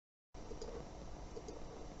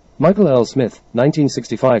Michael Earl Smith,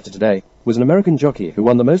 1965 to today, was an American jockey who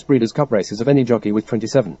won the most Breeders' Cup races of any jockey with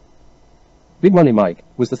 27. Big Money Mike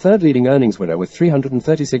was the third leading earnings winner with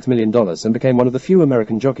 $336 million and became one of the few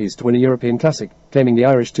American jockeys to win a European Classic, claiming the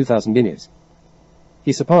Irish 2,000 guineas.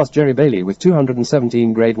 He surpassed Jerry Bailey with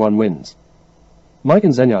 217 Grade 1 wins. Mike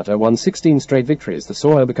and Zenyatta won 16 straight victories that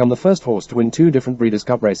saw her become the first horse to win two different Breeders'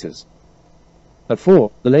 Cup races. At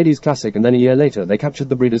 4, the Ladies' Classic, and then a year later they captured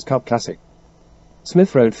the Breeders' Cup Classic.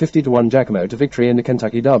 Smith rode 50-1 Giacomo to victory in the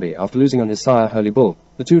Kentucky Derby after losing on his sire Holy Bull.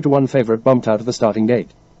 The 2-1 favourite bumped out of the starting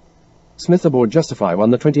gate. Smith aboard Justify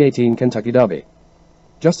won the 2018 Kentucky Derby.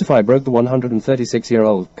 Justify broke the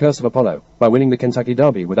 136-year-old curse of Apollo by winning the Kentucky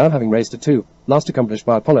Derby without having raced at 2, last accomplished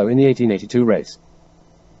by Apollo in the 1882 race.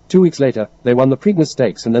 2 weeks later, they won the Preakness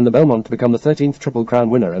Stakes and then the Belmont to become the 13th Triple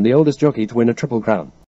Crown winner and the oldest jockey to win a Triple Crown.